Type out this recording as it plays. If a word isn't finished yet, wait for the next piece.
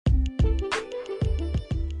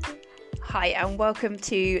Hi and welcome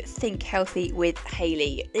to Think Healthy with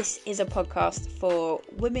Hayley. This is a podcast for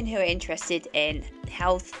women who are interested in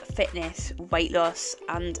health, fitness, weight loss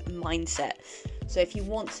and mindset. So if you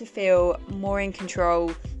want to feel more in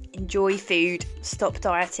control, enjoy food, stop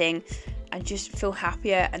dieting and just feel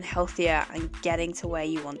happier and healthier and getting to where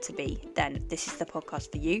you want to be, then this is the podcast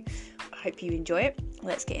for you. I hope you enjoy it.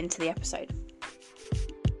 Let's get into the episode.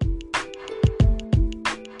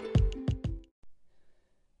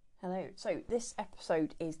 Hello, so this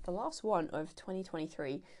episode is the last one of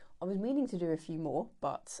 2023. I was meaning to do a few more,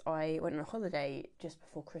 but I went on a holiday just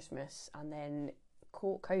before Christmas and then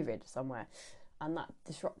caught COVID somewhere, and that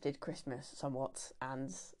disrupted Christmas somewhat,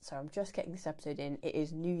 and so I'm just getting this episode in. It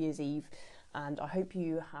is New Year's Eve, and I hope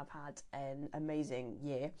you have had an amazing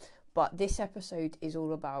year, but this episode is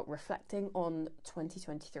all about reflecting on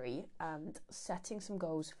 2023 and setting some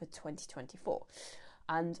goals for 2024.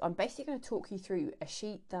 And I'm basically going to talk you through a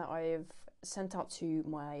sheet that I've sent out to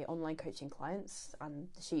my online coaching clients, and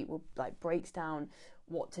the sheet will breaks down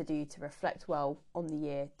what to do to reflect well on the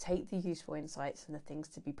year, take the useful insights and the things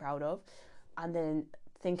to be proud of, and then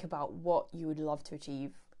think about what you would love to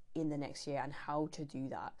achieve in the next year and how to do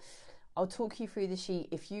that. I'll talk you through the sheet.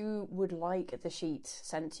 If you would like the sheet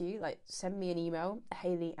sent to you, send me an email,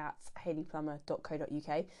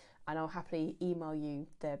 hayley@hayleyplummer.co.uk, and I'll happily email you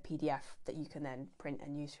the PDF that you can then print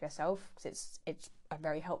and use for yourself, because it's a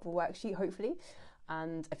very helpful worksheet, hopefully,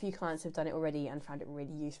 and a few clients have done it already and found it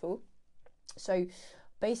really useful. So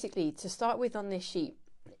basically, to start with on this sheet,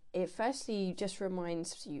 it firstly just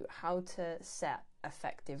reminds you how to set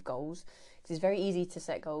effective goals, because it's very easy to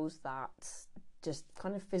set goals that just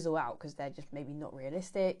kind of fizzle out because they're just maybe not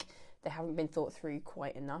realistic, they haven't been thought through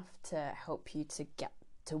quite enough to help you to get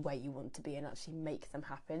to where you want to be and actually make them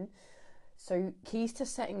happen. So keys to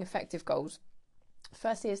setting effective goals,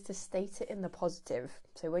 firstly, is to state it in the positive.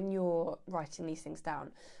 So when you're writing these things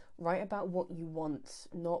down, write about what you want,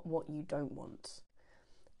 not what you don't want.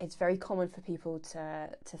 It's very common for people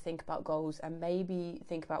to think about goals and maybe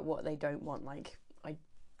think about what they don't want, like, I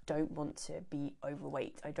don't want to be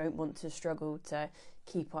overweight, I don't want to struggle to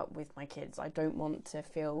keep up with my kids, I don't want to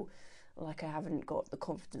feel like I haven't got the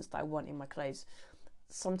confidence that I want in my clothes.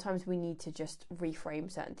 Sometimes we need to just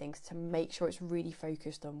reframe certain things to make sure it's really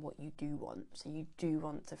focused on what you do want. So you do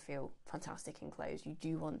want to feel fantastic in clothes, you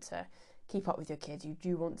do want to keep up with your kids, you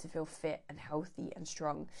do want to feel fit and healthy and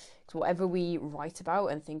strong. Because whatever we write about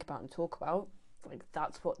and think about and talk about,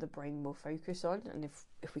 that's what the brain will focus on. And if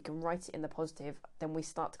we can write it in the positive, then we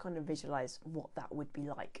start to kind of visualize what that would be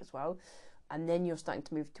like as well. And then you're starting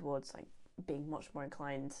to move towards being much more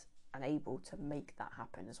inclined and able to make that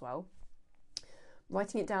happen as well.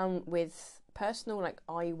 Writing it down with personal,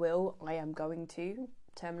 I will, I am going to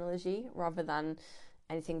terminology, rather than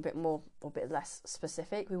anything a bit more or a bit less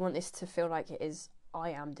specific. We want this to feel like it is,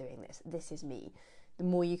 I am doing this, this is me. The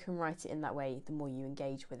more you can write it in that way, the more you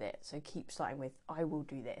engage with it. So keep starting with, I will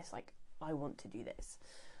do this, I want to do this.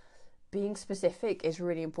 Being specific is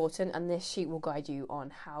really important, and this sheet will guide you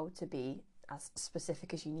on how to be as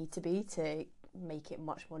specific as you need to be to make it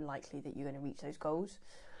much more likely that you're going to reach those goals.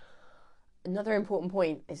 Another important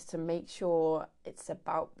point is to make sure it's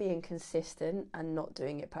about being consistent and not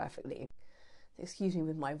doing it perfectly. Excuse me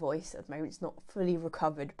with my voice at the moment, it's not fully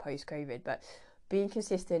recovered post-COVID, but being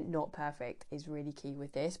consistent, not perfect, is really key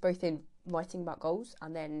with this, both in writing about goals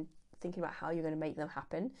and then thinking about how you're going to make them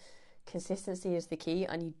happen. Consistency is the key,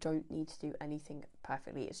 and you don't need to do anything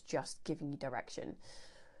perfectly, it's just giving you direction.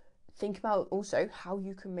 Think about also how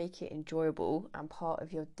you can make it enjoyable and part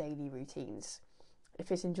of your daily routines. If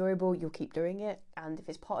it's enjoyable, you'll keep doing it, and if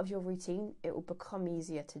it's part of your routine, it will become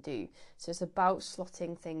easier to do. So it's about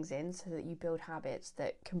slotting things in so that you build habits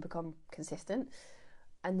that can become consistent,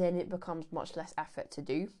 and then it becomes much less effort to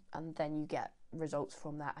do, and then you get results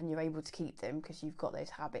from that, and you're able to keep them because you've got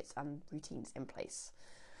those habits and routines in place.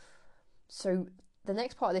 So the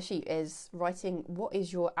next part of the sheet is writing, what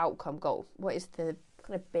is your outcome goal? What is the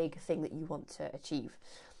kind of big thing that you want to achieve?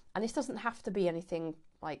 And this doesn't have to be anything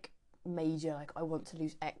major, I want to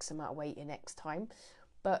lose X amount of weight in X time,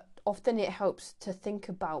 but often it helps to think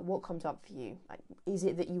about what comes up for you. Is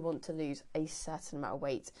it that you want to lose a certain amount of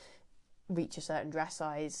weight, reach a certain dress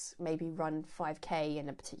size, maybe run 5k in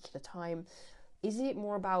a particular time? Is it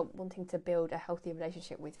more about wanting to build a healthy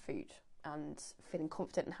relationship with food and feeling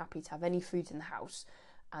confident and happy to have any food in the house,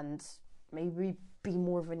 and maybe be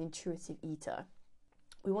more of an intuitive eater?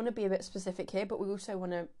 We want to be a bit specific here, but we also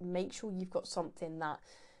want to make sure you've got something that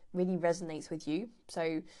really resonates with you,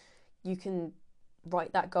 so you can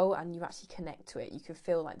write that goal and you actually connect to it. You can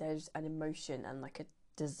feel like there's an emotion and a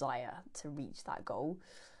desire to reach that goal.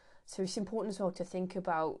 So it's important as well to think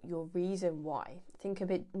about your reason why. Think a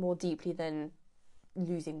bit more deeply than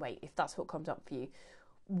losing weight, if that's what comes up for you.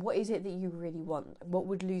 What is it that you really want? What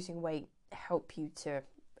would losing weight help you to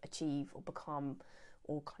achieve or become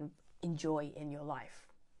or kind of enjoy in your life?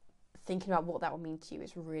 Thinking about what that will mean to you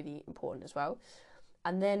is really important as well.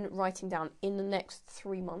 And then writing down, in the next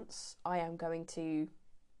 3 months, I am going to ...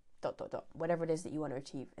 whatever it is that you want to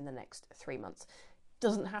achieve in the next 3 months.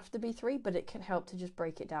 Doesn't have to be 3, but it can help to just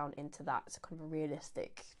break it down into that. It's kind of a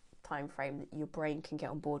realistic time frame that your brain can get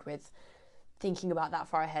on board with. Thinking about that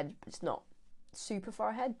far ahead, it's not super far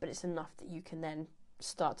ahead, but it's enough that you can then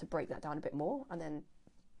start to break that down a bit more and then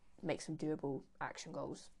make some doable action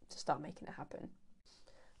goals to start making it happen.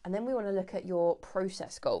 And then we want to look at your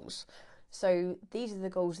process goals. So these are the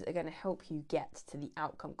goals that are going to help you get to the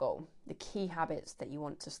outcome goal, the key habits that you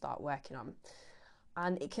want to start working on.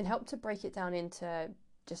 And it can help to break it down into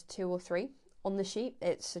just 2 or 3. On the sheet,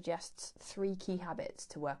 it suggests 3 key habits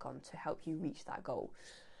to work on to help you reach that goal.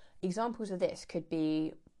 Examples of this could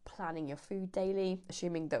be planning your food daily,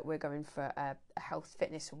 assuming that we're going for a health,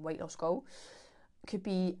 fitness and weight loss goal. It could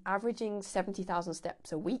be averaging 70,000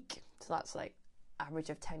 steps a week. So that's like average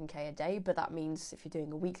of 10k a day, but that means if you're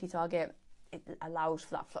doing a weekly target, it allows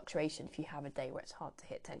for that fluctuation if you have a day where it's hard to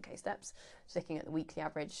hit 10k steps. So looking at the weekly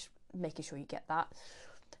average, making sure you get that.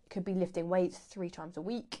 It could be lifting weights 3 times a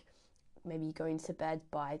week, maybe going to bed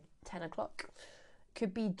by 10 o'clock.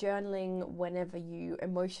 Could be journaling whenever you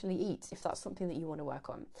emotionally eat, if that's something that you want to work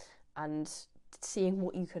on, and seeing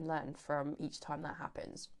what you can learn from each time that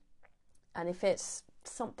happens. And if it's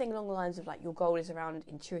something along the lines of like your goal is around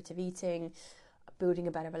intuitive eating, building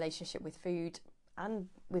a better relationship with food and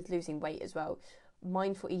with losing weight as well,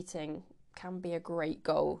 mindful eating can be a great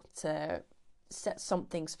goal to set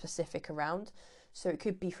something specific around. So it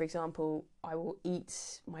could be, for example, I will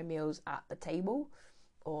eat my meals at the table,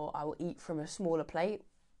 or I will eat from a smaller plate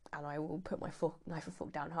and I will put my knife and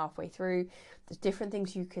fork down halfway through. There's different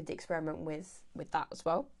things you could experiment with that as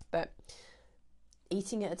well. But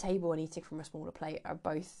eating at a table and eating from a smaller plate are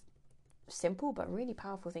both simple but really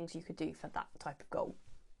powerful things you could do for that type of goal.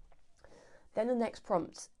 Then the next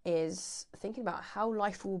prompt is thinking about how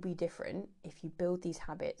life will be different if you build these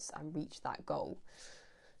habits and reach that goal.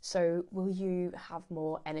 So will you have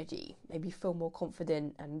more energy, maybe feel more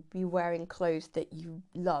confident and be wearing clothes that you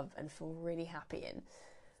love and feel really happy in?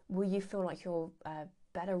 Will you feel like you're a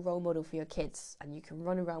better role model for your kids and you can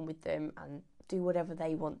run around with them and do whatever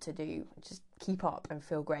they want to do, just keep up and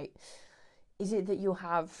feel great? Is it that you'll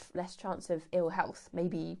have less chance of ill health?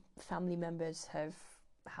 Maybe family members have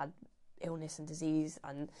had illness and disease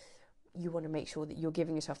and you want to make sure that you're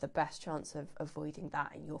giving yourself the best chance of avoiding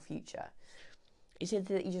that in your future. Is it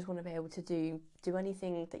that you just want to be able to do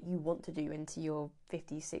anything that you want to do into your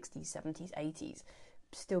 50s, 60s, 70s, 80s?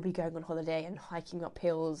 Still be going on holiday and hiking up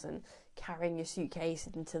hills and carrying your suitcase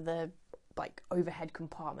into the like overhead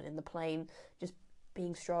compartment in the plane, just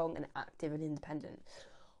being strong and active and independent.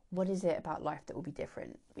 What is it about life that will be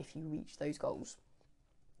different if you reach those goals?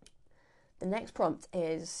 The next prompt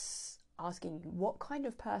is asking you, what kind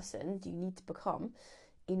of person do you need to become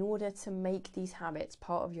in order to make these habits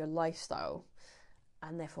part of your lifestyle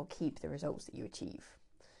and therefore keep the results that you achieve?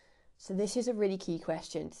 So this is a really key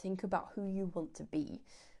question. Think about who you want to be,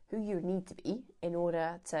 who you need to be in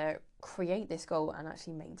order to create this goal and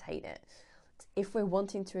actually maintain it. If we're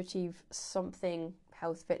wanting to achieve something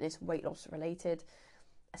health, fitness, weight loss related,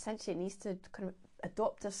 essentially it needs to kind of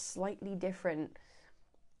adopt a slightly different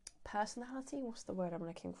personality. What's the word I'm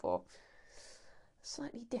looking for?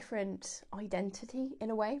 Slightly different identity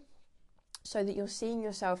in a way, so that you're seeing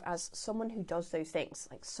yourself as someone who does those things,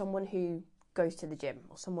 like someone who goes to the gym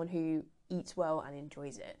or someone who eats well and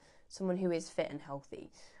enjoys it, someone who is fit and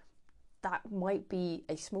healthy. That might be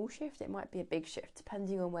a small shift, it might be a big shift,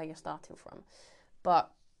 depending on where you're starting from.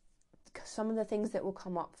 But some of the things that will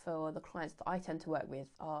come up for the clients that I tend to work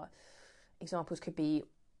with are examples could be,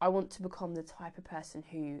 I want to become the type of person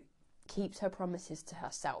who keeps her promises to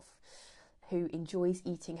herself, who enjoys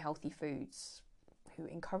eating healthy foods, who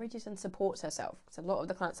encourages and supports herself. So a lot of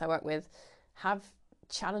the clients I work with have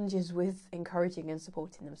challenges with encouraging and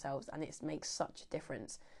supporting themselves, and it makes such a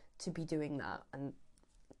difference to be doing that and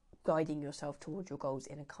guiding yourself towards your goals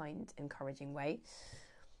in a kind, encouraging way.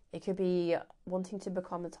 It could be wanting to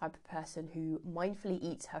become the type of person who mindfully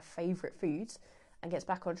eats her favourite foods and gets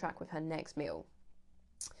back on track with her next meal.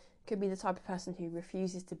 It could be the type of person who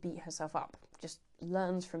refuses to beat herself up, just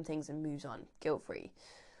learns from things and moves on, guilt-free.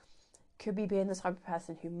 Could be being the type of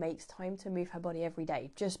person who makes time to move her body every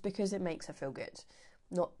day just because it makes her feel good.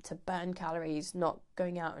 Not to burn calories, not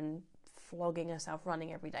going out and flogging herself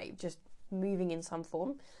running every day, just moving in some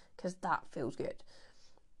form, because that feels good.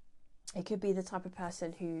 It could be the type of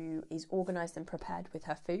person who is organised and prepared with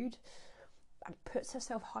her food and puts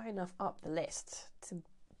herself high enough up the list to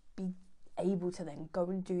be able to then go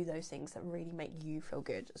and do those things that really make you feel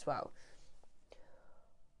good as well.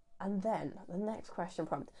 And then the next question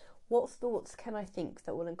prompt: what thoughts can I think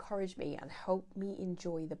that will encourage me and help me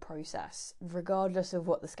enjoy the process, regardless of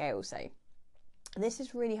what the scales say? And this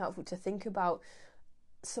is really helpful to think about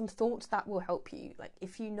some thoughts that will help you. Like,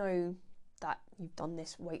 if you know that you've done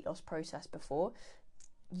this weight loss process before,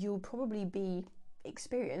 you'll probably be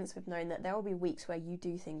experienced with knowing that there will be weeks where you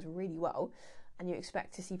do things really well and you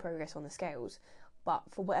expect to see progress on the scales, but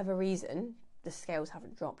for whatever reason the scales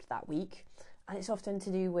haven't dropped that week. And it's often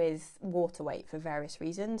to do with water weight for various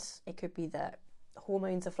reasons. It could be that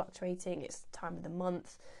hormones are fluctuating, it's the time of the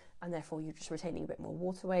month, and therefore you're just retaining a bit more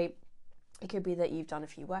water weight. It could be that you've done a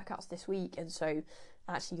few workouts this week, and so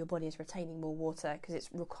actually your body is retaining more water because it's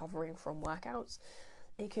recovering from workouts.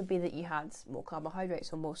 It could be that you had more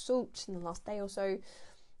carbohydrates or more salt in the last day or so.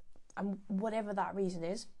 And whatever that reason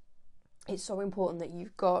is, it's so important that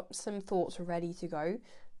you've got some thoughts ready to go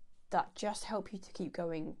that just help you to keep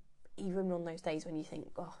going, even on those days when you think,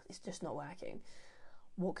 oh, it's just not working.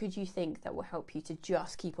 What could you think that will help you to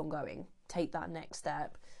just keep on going, take that next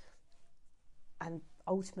step? And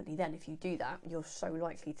ultimately then, if you do that, you're so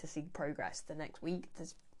likely to see progress the next week.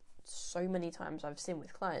 There's so many times I've seen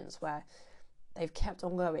with clients where they've kept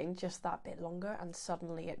on going just that bit longer and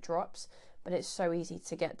suddenly it drops, but it's so easy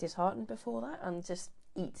to get disheartened before that and just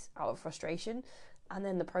eat out of frustration, and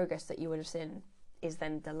then the progress that you would have seen is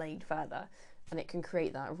then delayed further, and it can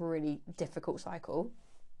create that really difficult cycle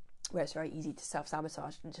where it's very easy to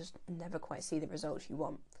self-sabotage and just never quite see the results you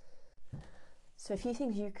want. So a few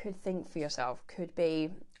things you could think for yourself could be: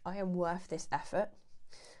 I am worth this effort,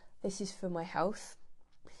 this is for my health,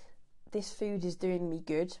 this food is doing me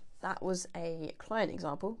good. That was a client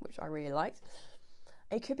example which I really liked.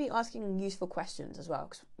 It could be asking useful questions as well,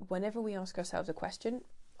 because whenever we ask ourselves a question,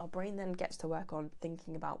 our brain then gets to work on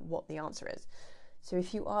thinking about what the answer is. So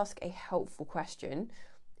if you ask a helpful question,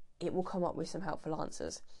 it will come up with some helpful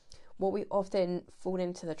answers. What we often fall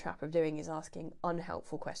into the trap of doing is asking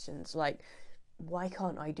unhelpful questions like, why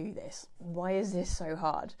can't I do this? Why is this so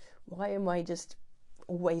hard? Why am I just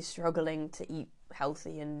always struggling to eat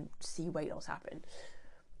healthy and see weight loss happen?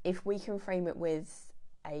 If we can frame it with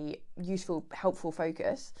a useful, helpful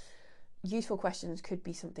focus, useful questions could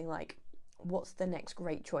be something like, what's the next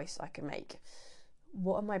great choice I can make?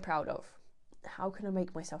 What am I proud of? How can I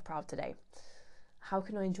make myself proud today? How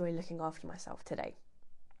can I enjoy looking after myself today?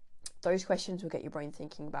 Those questions will get your brain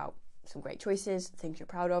thinking about some great choices, things you're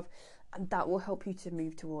proud of, and that will help you to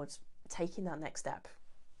move towards taking that next step.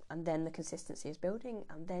 And then the consistency is building,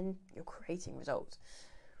 and then you're creating results.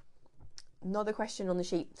 Another question on the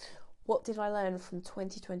sheet: what did I learn from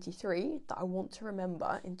 2023 that I want to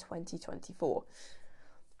remember in 2024?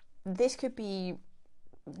 This could be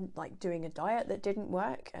like doing a diet that didn't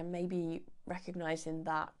work and maybe recognizing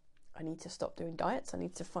that I need to stop doing diets. I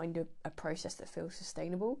need to find a process that feels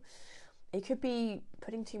sustainable. It could be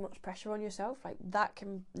putting too much pressure on yourself. Like, that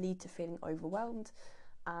can lead to feeling overwhelmed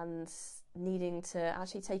and needing to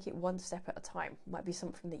actually take it one step at a time. Might be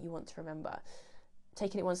something that you want to remember.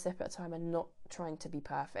 Taking it one step at a time and not trying to be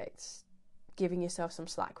perfect. Giving yourself some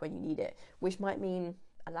slack when you need it, which might mean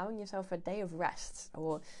allowing yourself a day of rest,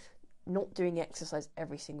 or not doing exercise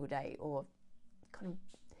every single day, or kind of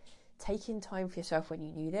taking time for yourself when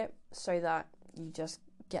you need it so that you just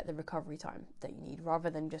get the recovery time that you need, rather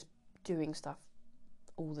than just doing stuff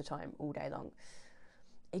all the time, all day long.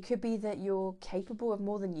 It could be that you're capable of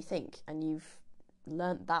more than you think, and you've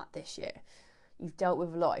learnt that this year. You've dealt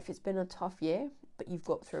with a lot. If it's been a tough year, but you've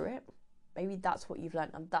got through it, maybe that's what you've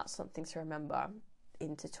learnt, and that's something to remember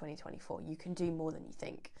into 2024. You can do more than you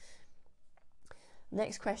think.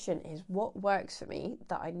 Next question is, what works for me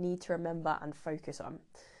that I need to remember and focus on?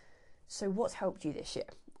 So what's helped you this year?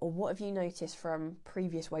 Or what have you noticed from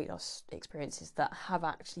previous weight loss experiences that have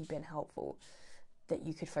actually been helpful that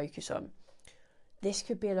you could focus on? This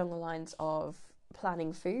could be along the lines of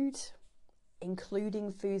planning food,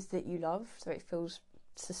 including foods that you love so it feels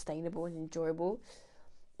sustainable and enjoyable.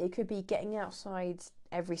 It could be getting outside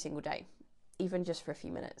every single day, even just for a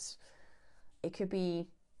few minutes. It could be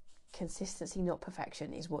consistency, not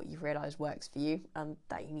perfection, is what you've realised works for you and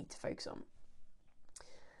that you need to focus on.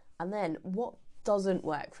 And then, what doesn't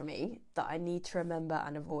work for me that I need to remember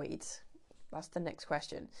and avoid? That's the next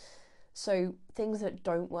question. So things that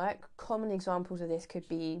don't work, common examples of this could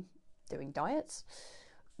be doing diets,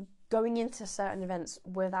 going into certain events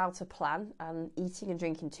without a plan, and eating and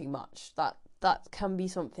drinking too much. That can be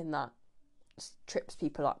something that trips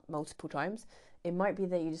people up multiple times. It might be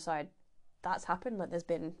that you decide that's happened, like there's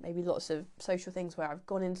been maybe lots of social things where I've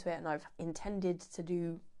gone into it and I've intended to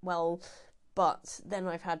do well, but then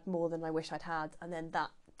I've had more than I wish I'd had, and then that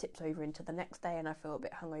tips over into the next day and I feel a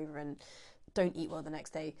bit hungover and don't eat well the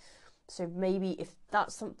next day. So maybe if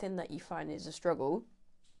that's something that you find is a struggle,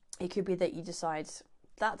 it could be that you decide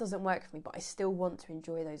that doesn't work for me, but I still want to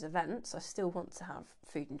enjoy those events. I still want to have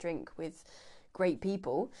food and drink with great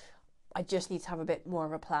people. I just need to have a bit more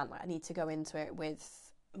of a plan. Like I need to go into it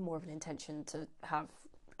with more of an intention to have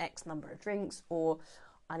X number of drinks, or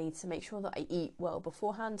I need to make sure that I eat well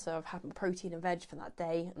beforehand, so I've had my protein and veg for that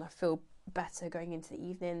day and I feel better going into the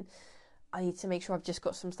evening. I need to make sure I've just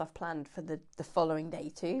got some stuff planned for the following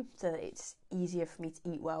day too, so that it's easier for me to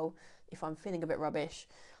eat well if I'm feeling a bit rubbish,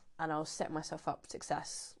 and I'll set myself up for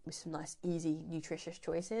success with some nice, easy, nutritious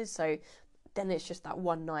choices. So then it's just that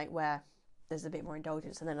one night where there's a bit more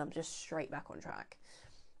indulgence and then I'm just straight back on track.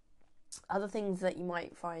 Other things that you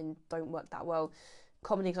might find don't work that well,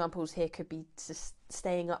 common examples here could be just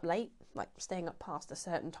staying up late, like staying up past a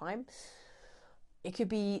certain time. It could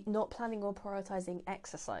be not planning or prioritising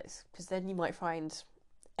exercise, because then you might find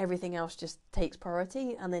everything else just takes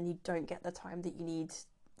priority and then you don't get the time that you need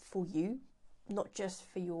for you, not just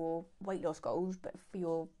for your weight loss goals, but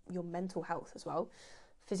for your mental health as well.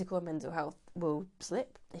 Physical and mental health will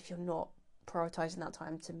slip if you're not prioritising that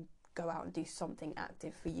time to go out and do something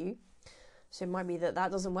active for you. So it might be that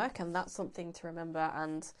doesn't work, and that's something to remember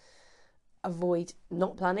and avoid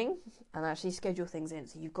not planning and actually schedule things in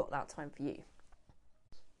so you've got that time for you.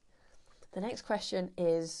 The next question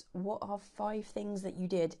is, what are 5 things that you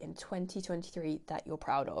did in 2023 that you're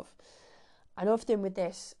proud of? And often with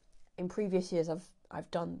this, in previous years,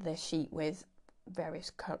 I've done this sheet with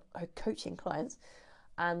various coaching clients,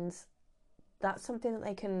 and that's something that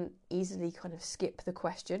they can easily kind of skip the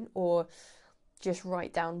question or just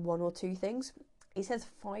write down 1 or 2 things. It says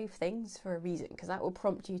 5 things for a reason, because that will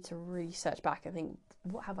prompt you to research back and think,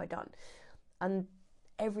 what have I done? And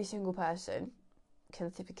every single person can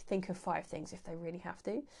think of 5 things if they really have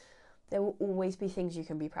to. There will always be things you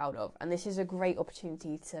can be proud of, and this is a great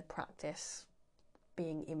opportunity to practice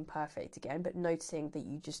being imperfect again, but noticing that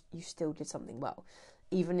you still did something well.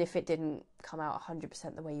 Even if it didn't come out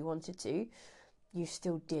 100% the way you wanted to, you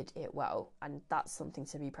still did it well, and that's something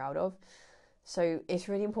to be proud of. So it's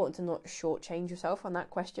really important to not shortchange yourself on that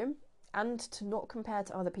question, and to not compare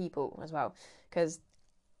to other people as well, because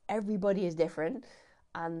everybody is different,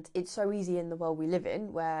 and it's so easy in the world we live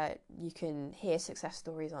in where you can hear success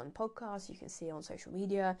stories on podcasts, you can see on social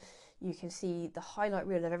media, you can see the highlight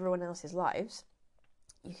reel of everyone else's lives.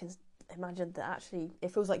 You can imagine that actually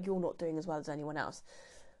it feels like you're not doing as well as anyone else.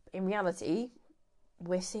 But in reality,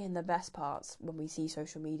 we're seeing the best parts when we see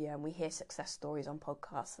social media and we hear success stories on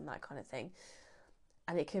podcasts and that kind of thing.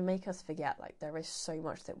 And it can make us forget, like, there is so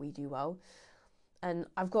much that we do well. And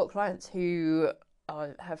I've got clients who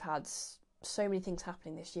have had so many things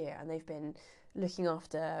happening this year, and they've been looking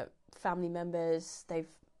after family members. They've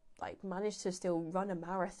managed to still run a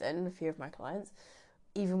marathon, a few of my clients,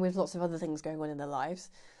 even with lots of other things going on in their lives.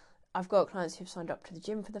 I've got clients who've signed up to the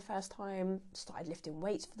gym for the first time, started lifting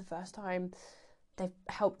weights for the first time. They've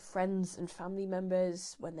helped friends and family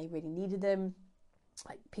members when they really needed them.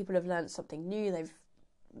 Like, people have learned something new, they've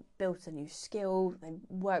built a new skill, they've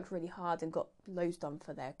worked really hard and got loads done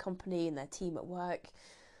for their company and their team at work.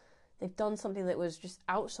 They've done something that was just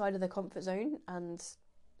outside of their comfort zone, and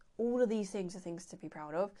all of these things are things to be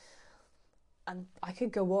proud of. And I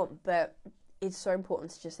could go on, but it's so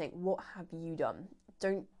important to just think, what have you done?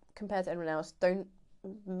 Don't compare to anyone else. Don't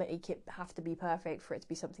make it have to be perfect for it to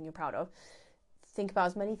be something you're proud of. Think about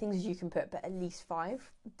as many things as you can put, but at least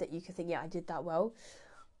 5 that you can think, yeah, I did that well.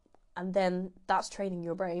 And then that's training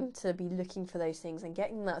your brain to be looking for those things and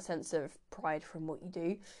getting that sense of pride from what you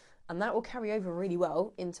do. And that will carry over really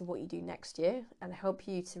well into what you do next year and help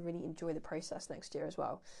you to really enjoy the process next year as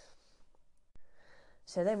well.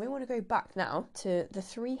 So then we want to go back now to the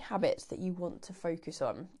 3 habits that you want to focus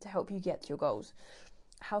on to help you get to your goals.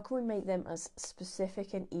 How can we make them as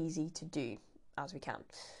specific and easy to do as we can?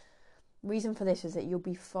 Reason for this is that you'll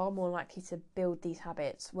be far more likely to build these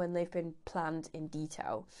habits when they've been planned in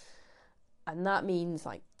detail. And that means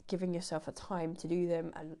giving yourself a time to do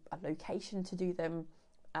them, a location to do them,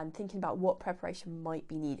 and thinking about what preparation might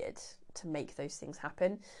be needed to make those things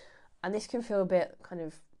happen. And this can feel a bit kind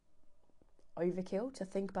of overkill to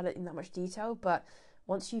think about it in that much detail, but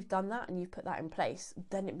once you've done that and you've put that in place,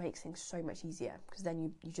 then it makes things so much easier, because then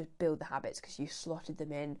you just build the habits because you slotted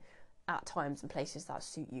them in at times and places that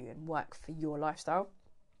suit you and work for your lifestyle.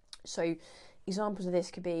 So examples of this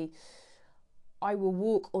could be, I will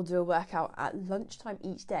walk or do a workout at lunchtime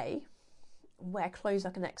each day, wear clothes I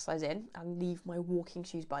can exercise in, and leave my walking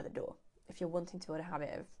shoes by the door if you're wanting to build a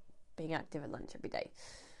habit of being active at lunch every day.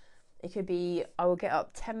 It could be I will get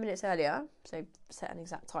up 10 minutes earlier, so set an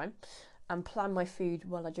exact time, and plan my food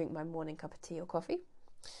while I drink my morning cup of tea or coffee.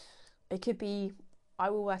 It could be I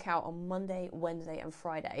will work out on Monday, Wednesday and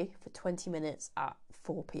Friday for 20 minutes at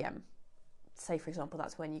 4 p.m. Say, for example,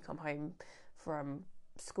 that's when you come home from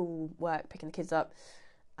school, work, picking the kids up,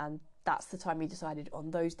 and that's the time you decided on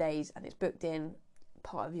those days, and it's booked in,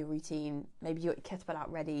 part of your routine. Maybe you got your kettlebell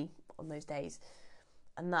out ready on those days,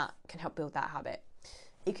 and that can help build that habit.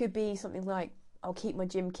 It could be something like I'll keep my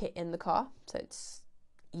gym kit in the car, so it's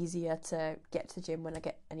easier to get to the gym when I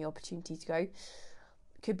get any opportunity to go.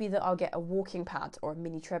 It could be that I'll get a walking pad or a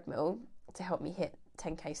mini treadmill to help me hit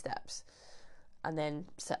 10k steps, and then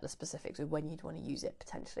set the specifics of when you'd want to use it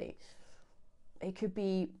potentially. It could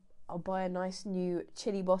be I'll buy a nice new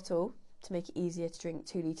chili bottle to make it easier to drink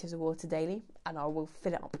 2 litres of water daily, and I will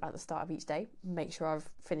fill it up at the start of each day, make sure I've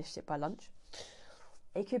finished it by lunch.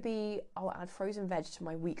 It could be I'll add frozen veg to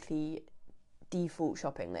my weekly default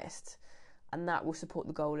shopping list, and that will support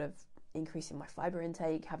the goal of increasing my fibre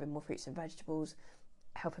intake, having more fruits and vegetables,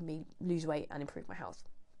 helping me lose weight and improve my health.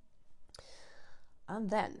 And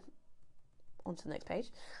then, on to the next page.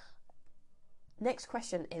 Next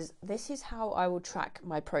question is, this is how I will track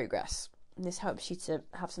my progress. And this helps you to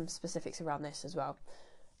have some specifics around this as well.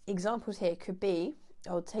 Examples here could be,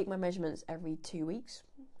 I'll take my measurements every 2 weeks.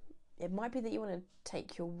 It might be that you want to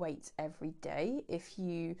take your weight every day if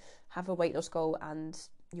you have a weight loss goal and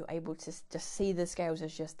you're able to just see the scales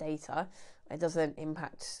as just data. It doesn't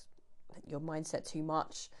impact your mindset too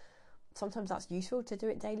much. Sometimes that's useful to do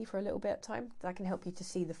it daily for a little bit of time. That can help you to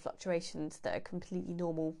see the fluctuations that are completely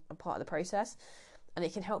normal and part of the process. And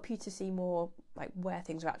it can help you to see more like where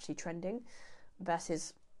things are actually trending,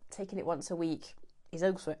 versus taking it once a week is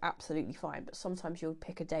also absolutely fine. But sometimes you'll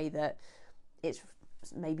pick a day that it's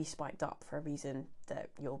maybe spiked up for a reason that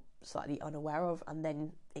you're slightly unaware of, and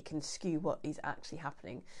then it can skew what is actually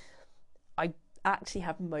happening. I actually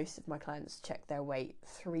have most of my clients check their weight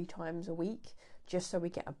 3 times a week, just so we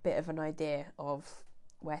get a bit of an idea of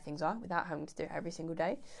where things are without having to do it every single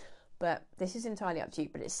day. But this is entirely up to you,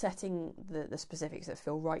 but it's setting the specifics that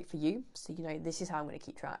feel right for you, so you know this is how I'm going to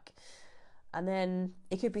keep track. And then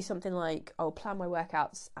it could be something like I'll plan my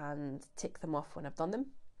workouts and tick them off when I've done them.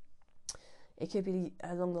 It could be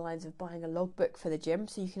along the lines of buying a logbook for the gym,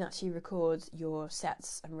 so you can actually record your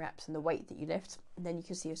sets and reps and the weight that you lift, and then you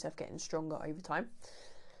can see yourself getting stronger over time.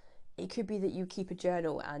 It could be that you keep a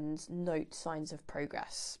journal and note signs of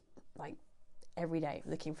progress, like every day,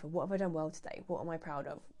 looking for what have I done well today, what am I proud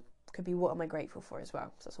of. Could be what am I grateful for as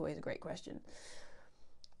well, so that's always a great question.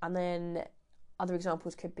 And then other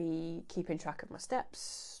examples could be keeping track of my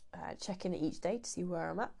steps, checking it each day to see where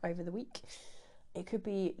I'm at over the week. It could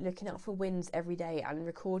be looking out for wins every day and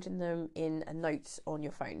recording them in a note on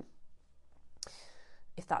your phone.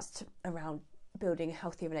 If that's around building a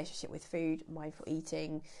healthy relationship with food, mindful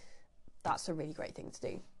eating, that's a really great thing to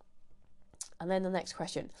do. And then the next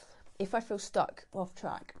question, if I feel stuck, off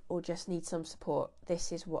track, or just need some support,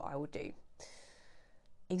 this is what I will do.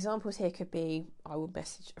 Examples here could be I will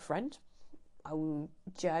message a friend, I will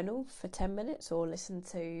journal for 10 minutes or listen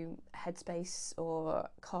to Headspace or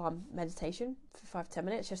Calm meditation for 5-10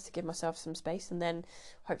 minutes just to give myself some space, and then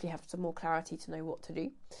hopefully have some more clarity to know what to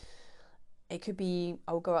do. It could be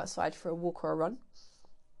I'll go outside for a walk or a run.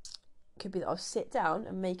 It could be that I'll sit down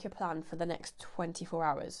and make a plan for the next 24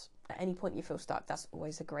 hours. At any point you feel stuck, that's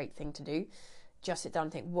always a great thing to do. Just sit down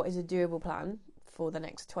and think, what is a doable plan for the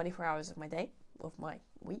next 24 hours of my day, of my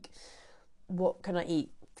week? What can I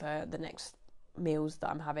eat for the next meals that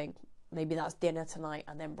I'm having? Maybe that's dinner tonight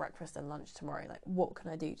and then breakfast and lunch tomorrow. Like, what can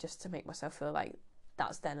I do just to make myself feel like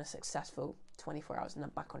that's then a successful 24 hours and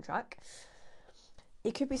then back on track?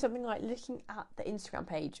 It could be something like looking at the Instagram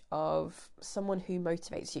page of someone who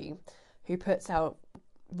motivates you, who puts out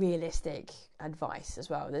realistic advice as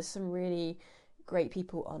well. There's some really great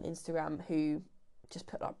people on Instagram who just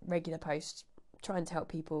put up regular posts trying to help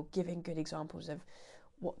people, giving good examples of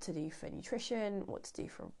what to do for nutrition, what to do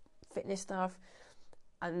for fitness stuff,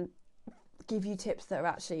 and give you tips that are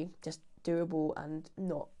actually just doable and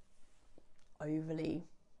not overly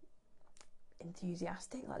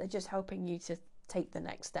enthusiastic. Like, they're just helping you to take the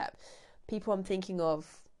next step. People I'm thinking of,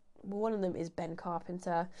 well, one of them is Ben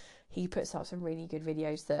Carpenter. He puts out some really good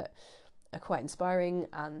videos that are quite inspiring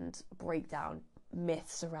and break down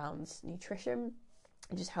myths around nutrition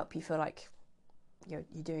and just help you feel like you're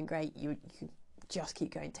doing great. You can just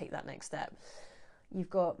keep going, take that next step. You've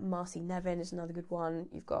got Marcy Nevin is another good one.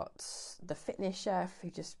 You've got The Fitness Chef, who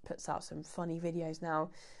just puts out some funny videos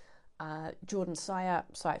now. Jordan Syatt,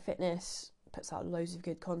 Syatt Fitness, puts out loads of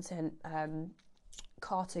good content.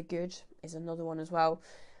 Carter Good is another one as well.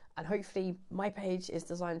 And hopefully my page is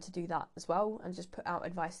designed to do that as well, and just put out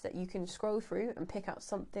advice that you can scroll through and pick out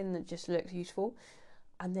something that just looks useful,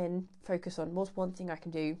 and then focus on what's one thing I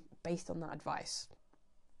can do based on that advice.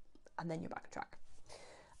 And then you're back on track.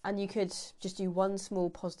 And you could just do one small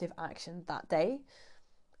positive action that day,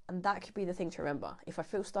 and that could be the thing to remember. If I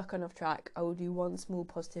feel stuck on off track, I will do one small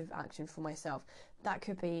positive action for myself. That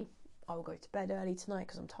could be, I will go to bed early tonight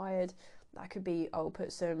because I'm tired. That could be, I'll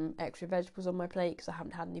put some extra vegetables on my plate because I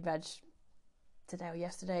haven't had any veg today or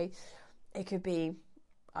yesterday. It could be,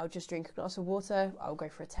 I'll just drink a glass of water. I'll go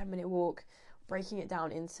for a 10-minute walk, breaking it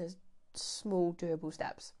down into small doable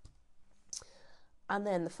steps. And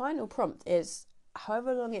then the final prompt is,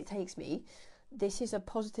 however long it takes me, this is a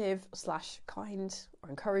positive / kind or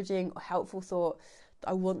encouraging or helpful thought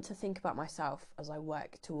that I want to think about myself as I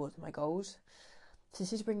work towards my goals. So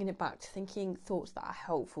this is bringing it back to thinking thoughts that are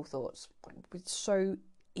helpful thoughts. We're so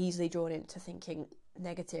easily drawn into thinking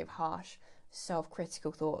negative, harsh,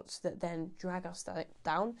 self-critical thoughts that then drag us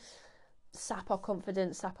down, sap our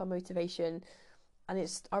confidence, sap our motivation, and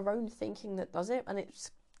it's our own thinking that does it. And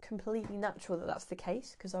it's completely natural that that's the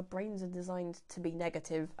case, because our brains are designed to be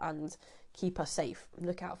negative and keep us safe,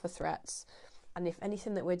 look out for threats. And if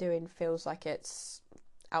anything that we're doing feels like it's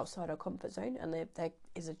outside our comfort zone, and there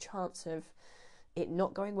is a chance of it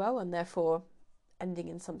not going well and therefore ending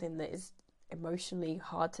in something that is emotionally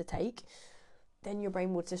hard to take, then your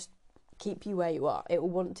brain will just keep you where you are. It will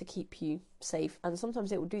want to keep you safe, and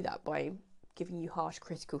sometimes it will do that by giving you harsh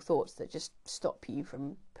critical thoughts that just stop you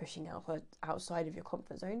from pushing outside of your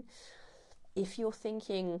comfort zone. If you're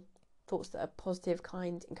thinking thoughts that are positive,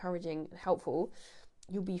 kind, encouraging, and helpful,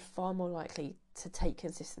 you'll be far more likely to take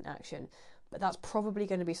consistent action. But that's probably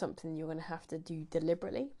going to be something you're going to have to do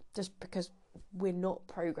deliberately, just because we're not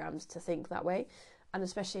programmed to think that way. And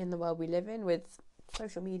especially in the world we live in with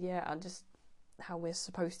social media and just how we're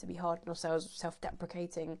supposed to be hard on ourselves,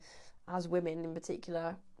 self-deprecating, as women in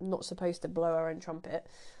particular, not supposed to blow our own trumpet,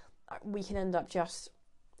 we can end up just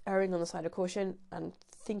erring on the side of caution and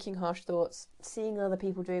thinking harsh thoughts, seeing other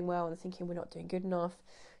people doing well and thinking we're not doing good enough,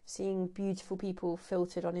 seeing beautiful people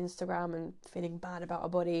filtered on Instagram and feeling bad about our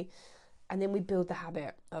body. And then we build the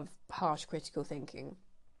habit of harsh critical thinking.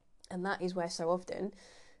 And that is where so often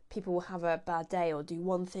people will have a bad day or do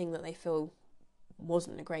one thing that they feel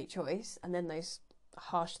wasn't a great choice, and then those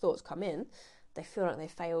harsh thoughts come in, they feel like they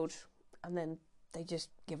failed, and then they just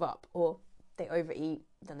give up, or they overeat,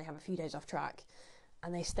 then they have a few days off track,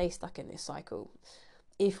 and they stay stuck in this cycle.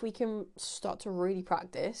 If we can start to really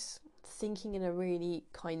practice thinking in a really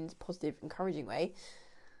kind, positive, encouraging way,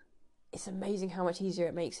 it's amazing how much easier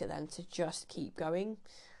it makes it then to just keep going.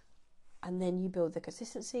 And then you build the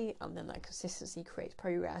consistency, and then that consistency creates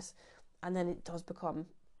progress, and then it does become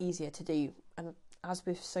easier to do. And as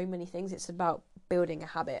with so many things, it's about building a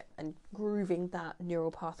habit and grooving that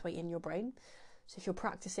neural pathway in your brain. So if you're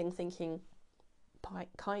practicing thinking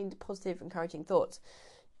kind, positive, encouraging thoughts,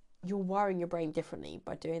 you're wiring your brain differently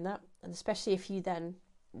by doing that. And especially if you then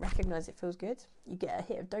recognize it feels good, you get a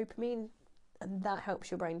hit of dopamine, and that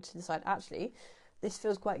helps your brain to decide, actually, this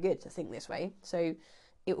feels quite good to think this way. So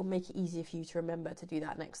it will make it easier for you to remember to do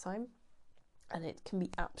that next time. And it can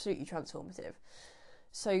be absolutely transformative.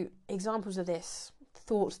 So examples of this,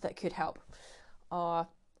 thoughts that could help, are: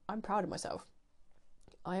 I'm proud of myself.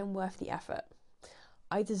 I am worth the effort.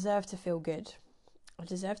 I deserve to feel good. I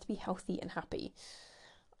deserve to be healthy and happy.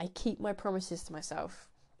 I keep my promises to myself.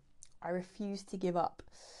 I refuse to give up.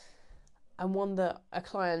 And one that a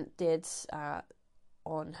client did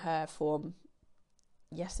on her form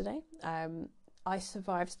yesterday, I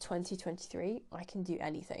survived 2023. I can do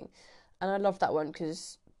anything. And I love that one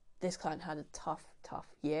because this client had a tough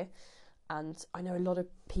year. And I know a lot of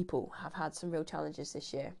people have had some real challenges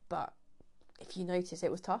this year. But if you notice,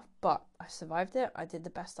 it was tough. But I survived it. I did the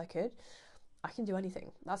best I could. I can do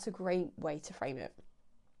anything. That's a great way to frame it.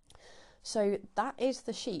 So that is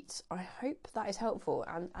the sheet. I hope that is helpful.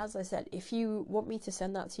 And as I said, if you want me to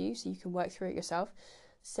send that to you so you can work through it yourself,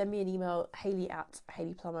 send me an email,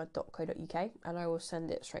 hayley@hayleyplummer.co.uk, and I will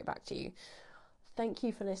send it straight back to you. Thank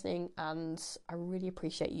you for listening, and I really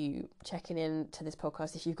appreciate you checking in to this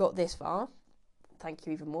podcast. If you've got this far, thank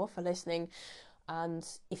you even more for listening. And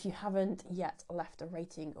if you haven't yet left a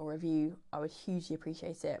rating or review, I would hugely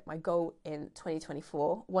appreciate it. My goal in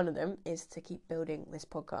 2024, one of them, is to keep building this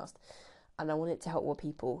podcast. and I want it to help more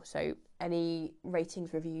people. So any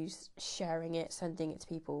ratings, reviews, sharing it, sending it to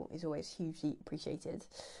people is always hugely appreciated.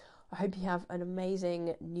 I hope you have an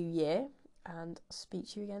amazing new year, and I'll speak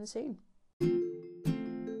to you again soon.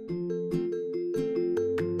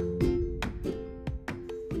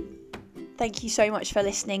 Thank you so much for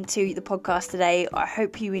listening to the podcast today. I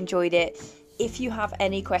hope you enjoyed it. If you have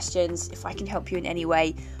any questions, if I can help you in any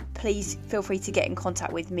way, please feel free to get in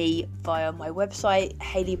contact with me via my website,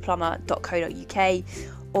 hayleyplummer.co.uk,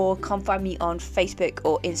 or come find me on Facebook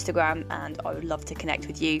or Instagram, and I would love to connect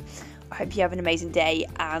with you. I hope you have an amazing day,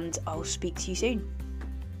 and I'll speak to you soon.